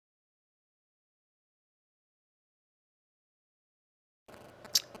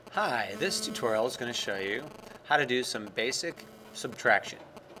Hi, this tutorial is going to show you how to do some basic subtraction.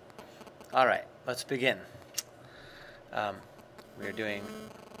 Alright, let's begin. We are doing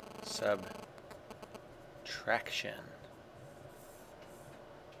subtraction.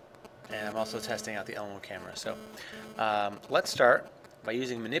 And I'm also testing out the ELMO camera. So let's start by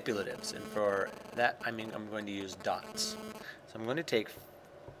using manipulatives. And for that, I'm going to use dots. So I'm going to take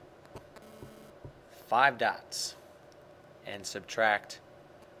 5 dots and subtract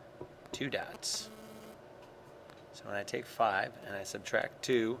 2 dots. So when I take 5 and I subtract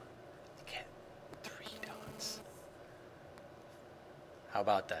 2, I get 3 dots. How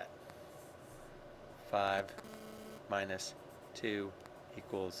about that? 5 minus 2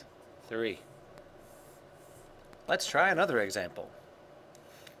 equals 3. Let's try another example.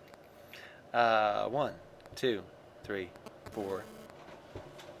 1, 2, 3, 4,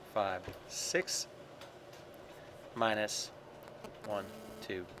 5, 6 minus 1,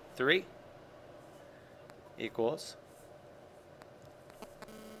 2, 3 equals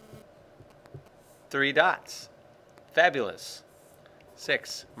 3 dots. Fabulous.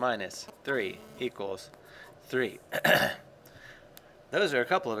 6 minus 3 equals 3. Those are a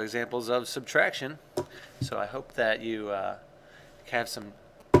couple of examples of subtraction. So I hope that you have some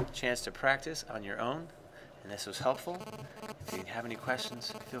chance to practice on your own, and this was helpful. If you have any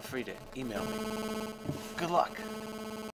questions, feel free to email me. Good luck.